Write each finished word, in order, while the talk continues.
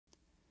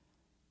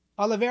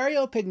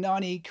Oliviero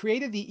Pigini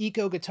created the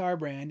Eco guitar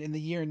brand in the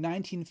year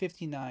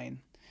 1959,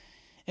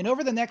 and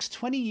over the next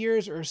 20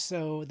 years or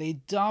so, they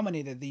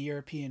dominated the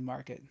European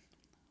market.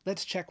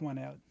 Let's check one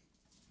out.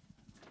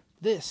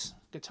 This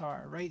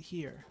guitar right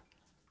here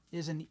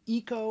is an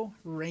Eco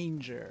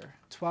Ranger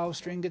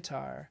 12-string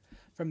guitar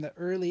from the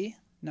early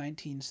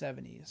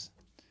 1970s.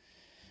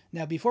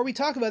 Now, before we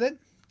talk about it,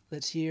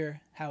 let's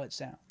hear how it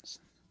sounds.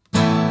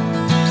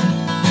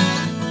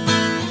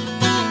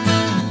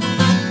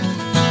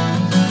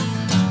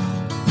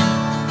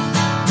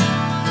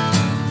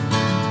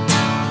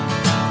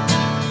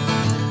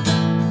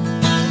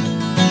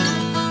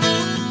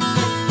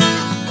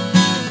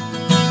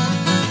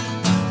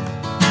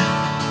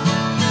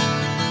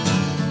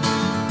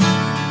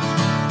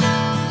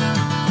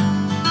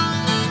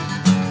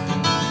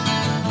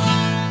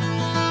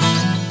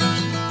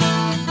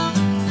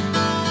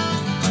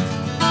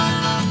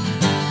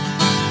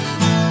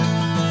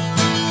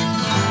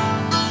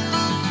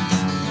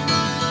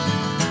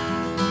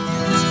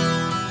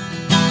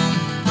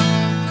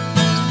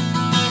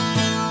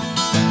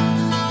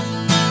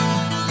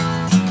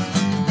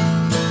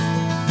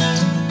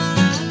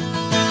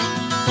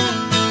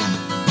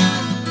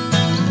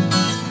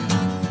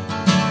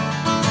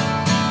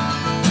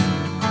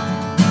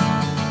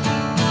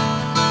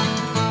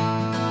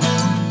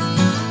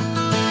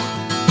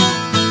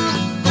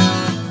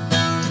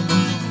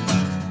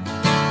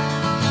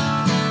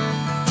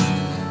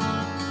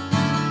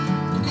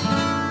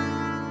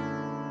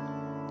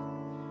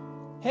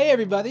 Hey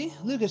everybody,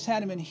 Lucas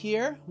Haneman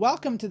here.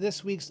 Welcome to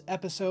this week's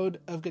episode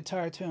of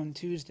Guitar Tone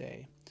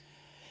Tuesday.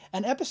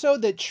 An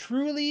episode that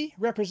truly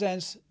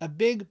represents a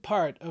big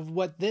part of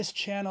what this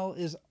channel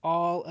is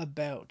all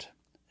about.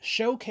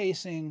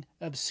 Showcasing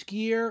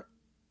obscure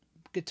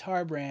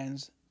guitar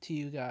brands to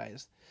you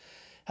guys.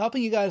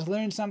 Helping you guys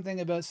learn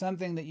something about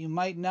something that you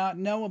might not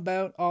know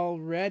about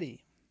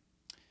already.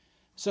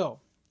 So,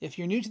 if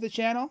you're new to the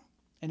channel,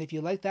 and if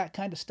you like that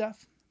kind of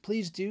stuff,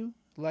 please do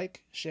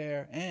like,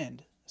 share,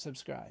 and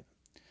subscribe.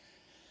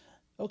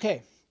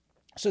 Okay,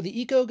 so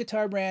the Eco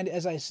guitar brand,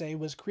 as I say,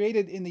 was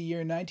created in the year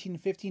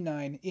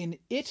 1959 in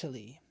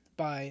Italy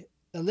by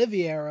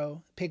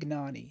Oliviero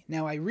Pigini.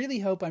 Now, I really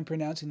hope I'm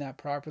pronouncing that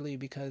properly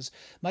because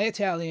my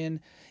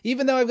Italian,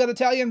 even though I've got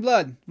Italian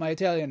blood, my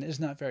Italian is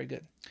not very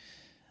good.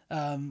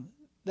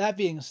 That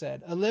being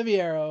said,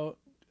 Oliviero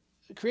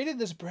created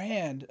this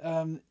brand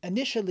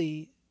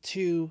initially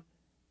to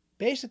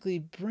basically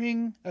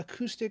bring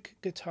acoustic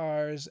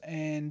guitars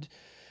and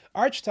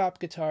archtop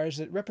guitars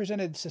that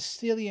represented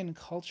Sicilian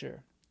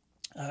culture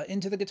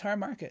into the guitar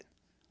market.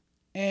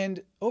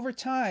 And over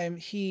time,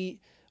 he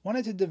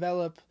wanted to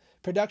develop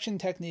production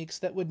techniques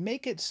that would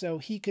make it so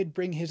he could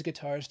bring his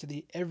guitars to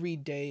the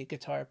everyday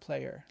guitar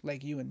player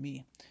like you and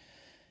me.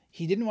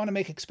 He didn't want to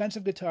make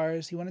expensive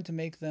guitars. He wanted to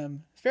make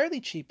them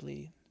fairly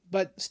cheaply,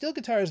 but still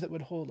guitars that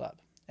would hold up.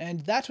 And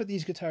that's what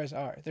these guitars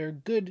are. They're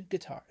good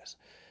guitars.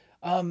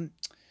 The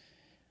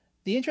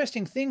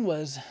interesting thing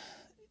was,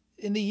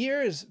 in the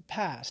years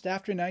past,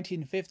 after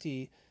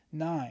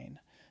 1959,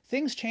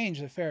 things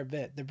changed a fair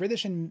bit. The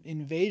British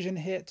invasion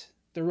hit,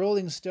 the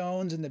Rolling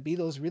Stones and the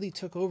Beatles really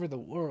took over the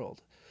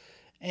world.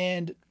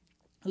 And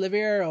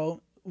Oliviero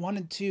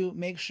wanted to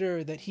make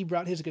sure that he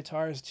brought his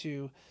guitars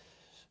to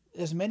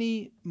as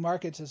many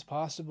markets as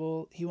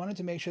possible. He wanted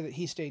to make sure that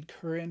he stayed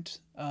current.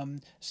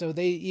 So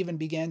they even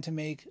began to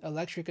make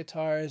electric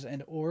guitars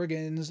and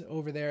organs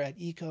over there at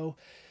Eco.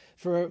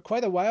 For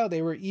quite a while,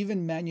 they were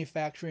even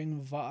manufacturing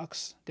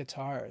Vox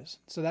guitars.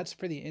 So that's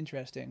pretty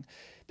interesting.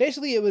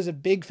 Basically, it was a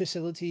big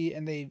facility,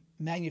 and they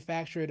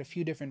manufactured a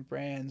few different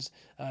brands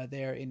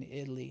there in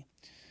Italy,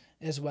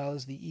 as well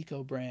as the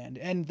Eco brand.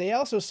 And they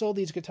also sold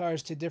these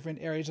guitars to different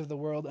areas of the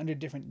world under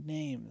different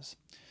names.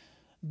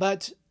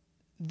 But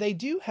they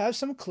do have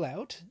some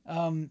clout.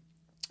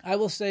 I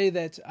will say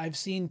that I've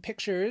seen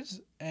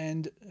pictures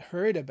and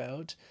heard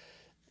about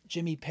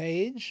Jimmy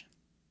Page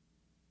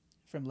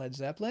from Led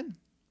Zeppelin,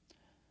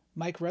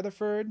 Mike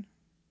Rutherford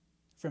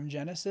from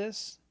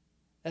Genesis,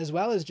 as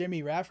well as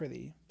Jimmy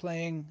Rafferty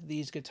playing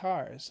these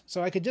guitars.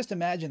 So I could just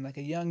imagine like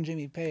a young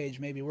Jimmy Page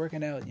maybe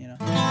working out, you know.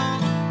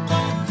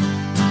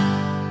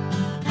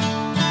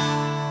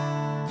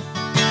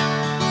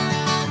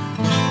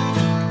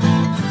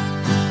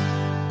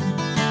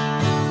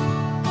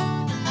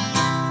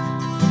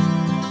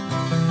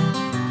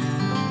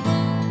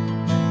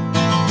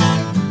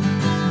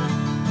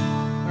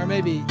 Or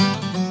maybe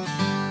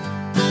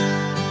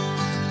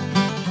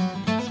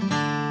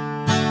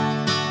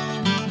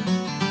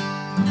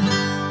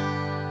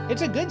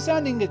it's a good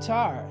sounding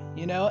guitar,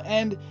 you know,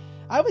 and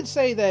I would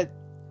say that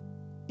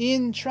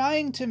in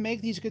trying to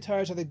make these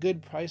guitars at a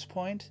good price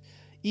point,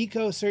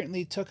 Eco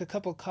certainly took a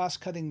couple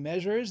cost-cutting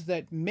measures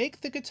that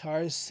make the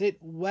guitars sit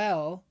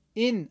well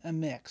in a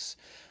mix.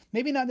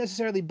 Maybe not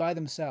necessarily by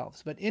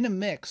themselves, but in a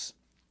mix,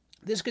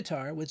 this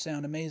guitar would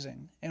sound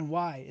amazing. And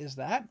why is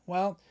that?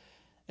 Well,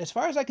 as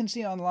far as I can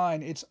see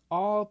online, it's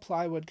all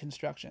plywood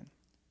construction.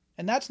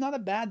 And that's not a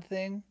bad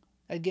thing,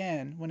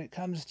 again, when it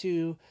comes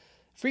to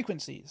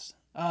frequencies.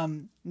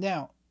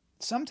 Now,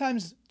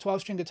 sometimes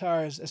 12-string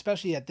guitars,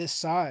 especially at this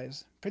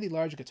size, pretty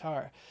large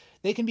guitar,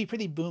 they can be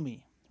pretty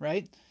boomy,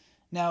 right?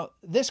 Now,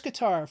 this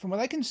guitar, from what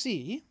I can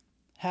see,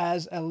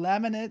 has a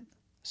laminate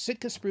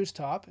Sitka spruce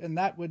top, and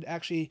that would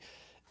actually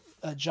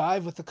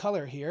jive with the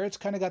color here. It's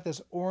kind of got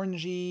this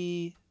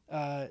orangey,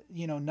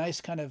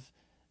 nice kind of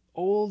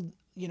old,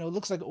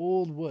 looks like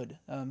old wood.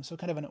 So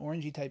kind of an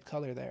orangey type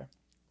color there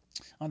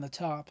on the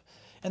top.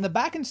 And the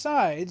back and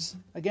sides,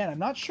 again, I'm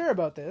not sure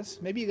about this.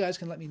 Maybe you guys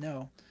can let me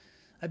know.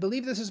 I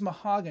believe this is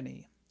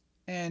mahogany,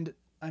 and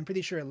I'm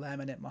pretty sure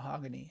laminate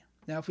mahogany.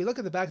 Now, if we look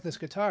at the back of this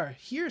guitar,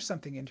 here's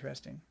something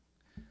interesting.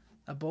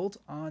 A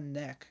bolt-on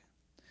neck.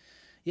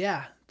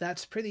 Yeah,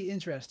 that's pretty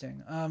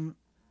interesting.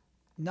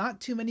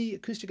 Not too many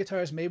acoustic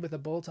guitars made with a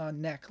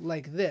bolt-on neck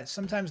like this.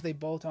 Sometimes they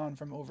bolt on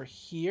from over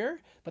here,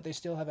 but they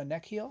still have a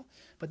neck heel.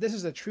 But this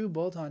is a true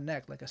bolt-on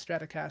neck, like a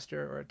Stratocaster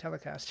or a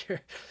Telecaster.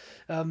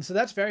 So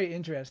that's very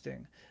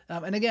interesting.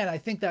 And again, I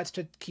think that's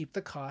to keep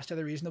the cost at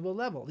a reasonable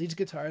level. These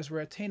guitars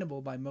were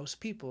attainable by most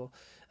people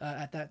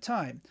at that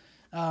time.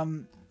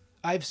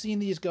 I've seen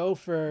these go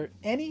for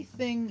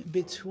anything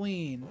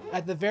between,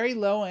 at the very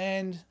low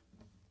end,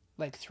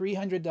 like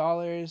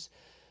 $300,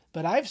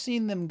 but I've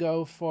seen them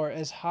go for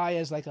as high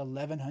as like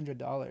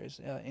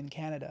 $1,100 in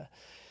Canada.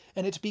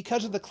 And it's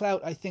because of the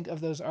clout, I think,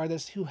 of those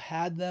artists who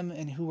had them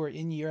and who were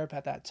in Europe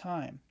at that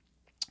time.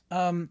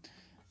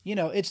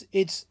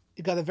 It's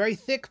got a very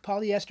thick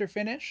polyester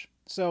finish.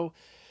 So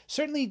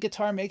certainly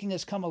guitar making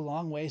has come a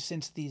long way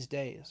since these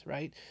days,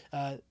 right?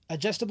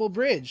 Adjustable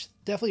bridge,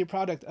 definitely a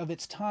product of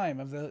its time,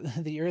 of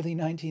the early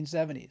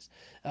 1970s.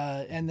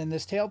 And then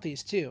this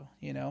tailpiece too,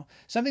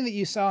 something that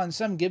you saw in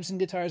some Gibson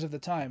guitars of the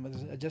time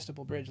was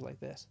adjustable bridge like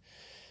this.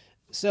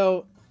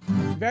 So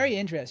very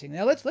interesting.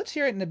 Now let's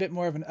hear it in a bit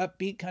more of an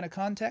upbeat kind of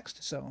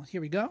context. So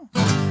here we go.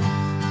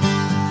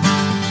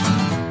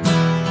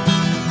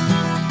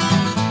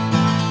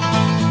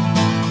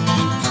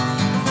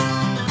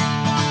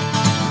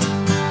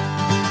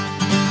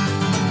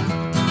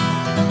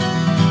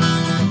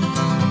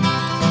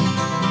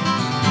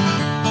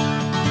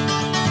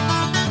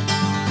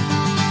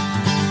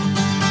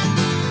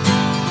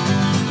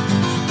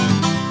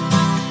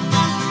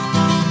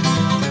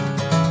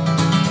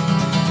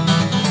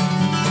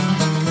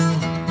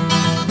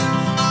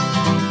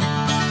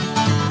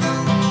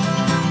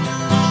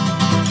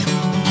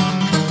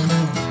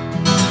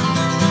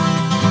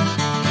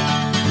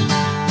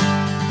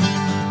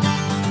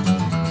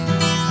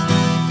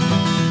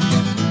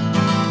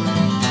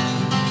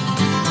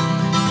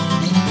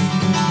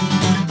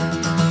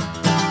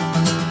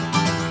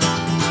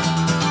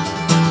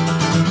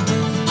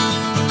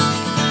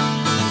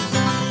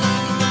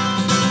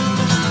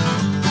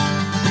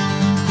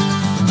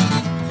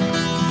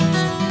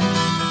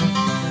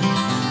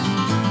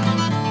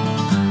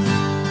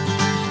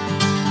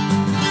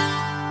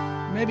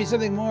 Maybe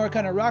something more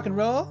kind of rock and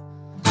roll.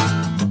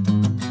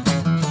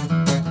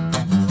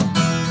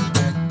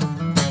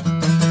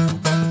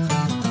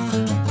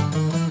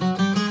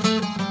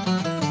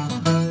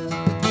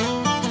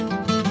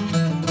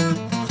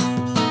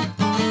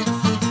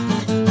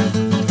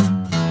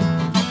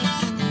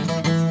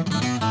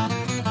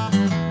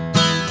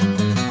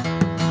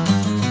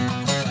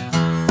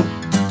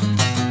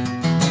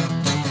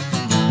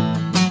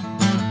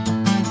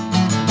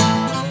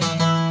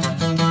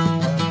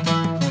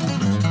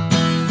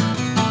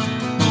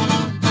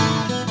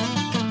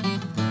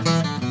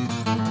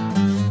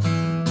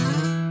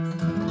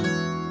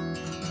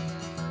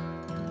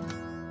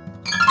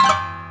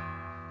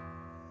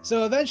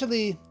 So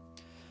eventually,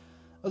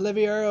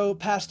 Oliviero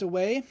passed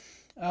away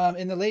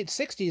in the late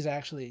 60s,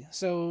 actually.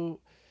 So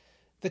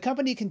the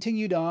company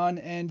continued on,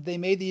 and they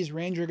made these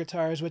Ranger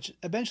guitars, which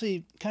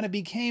eventually kind of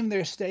became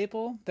their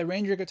staple, the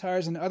Ranger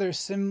guitars and other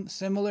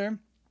similar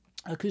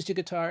acoustic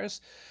guitars.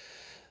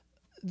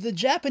 The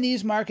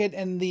Japanese market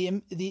and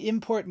the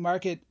import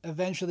market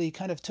eventually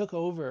kind of took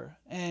over,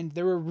 and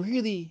there were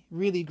really,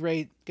 really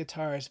great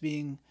guitars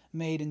being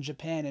made in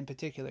Japan in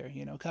particular.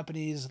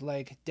 Companies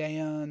like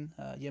Daon,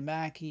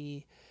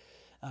 Yamaki,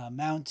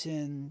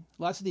 Mountain.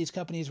 Lots of these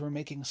companies were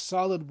making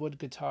solid wood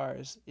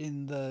guitars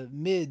in the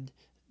mid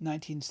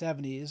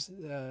 1970s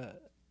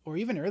or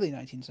even early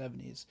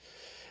 1970s.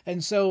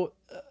 And so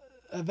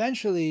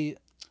eventually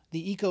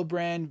the Eco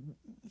brand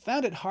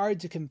found it hard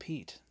to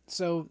compete.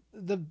 So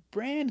the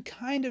brand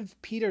kind of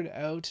petered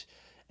out,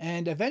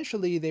 and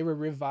eventually they were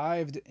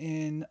revived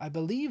in, I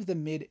believe, the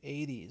mid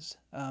 80s.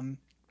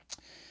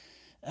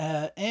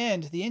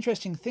 And the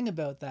interesting thing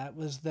about that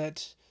was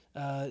that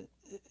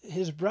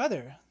his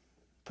brother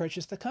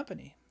purchased the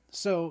company.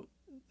 So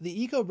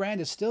the Eco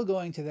brand is still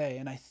going today,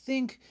 and I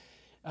think,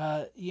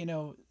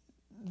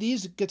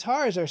 these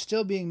guitars are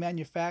still being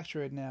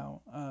manufactured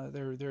now.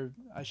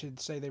 I should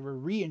say they were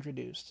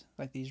reintroduced,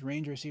 like these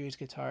Ranger series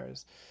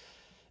guitars.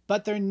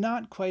 But they're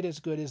not quite as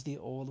good as the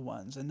old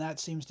ones, and that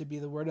seems to be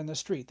the word on the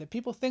street, that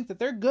people think that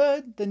they're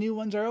good, the new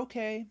ones are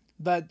okay,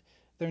 but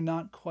they're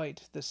not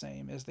quite the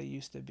same as they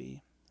used to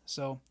be.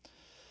 So,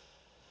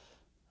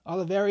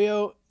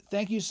 Oliviero,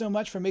 thank you so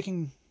much for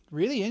making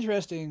really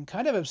interesting,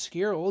 kind of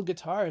obscure old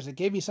guitars. It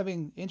gave me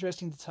something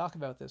interesting to talk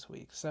about this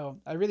week. So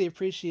I really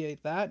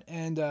appreciate that.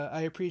 And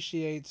I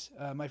appreciate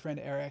my friend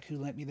Eric who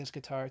lent me this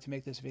guitar to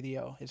make this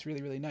video. It's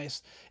really, really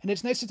nice. And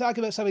it's nice to talk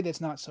about something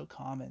that's not so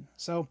common.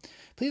 So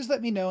please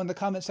let me know in the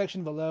comment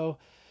section below.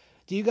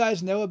 Do you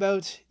guys know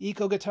about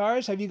Eco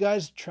guitars? Have you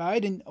guys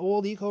tried an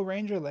old Eco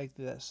Ranger like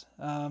this?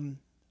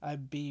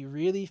 I'd be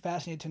really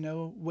fascinated to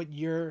know what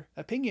your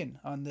opinion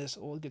on this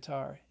old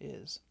guitar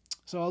is.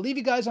 So I'll leave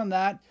you guys on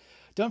that.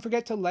 Don't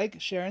forget to like,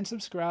 share, and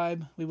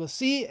subscribe. We will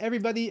see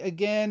everybody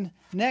again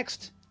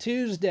next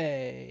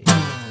Tuesday.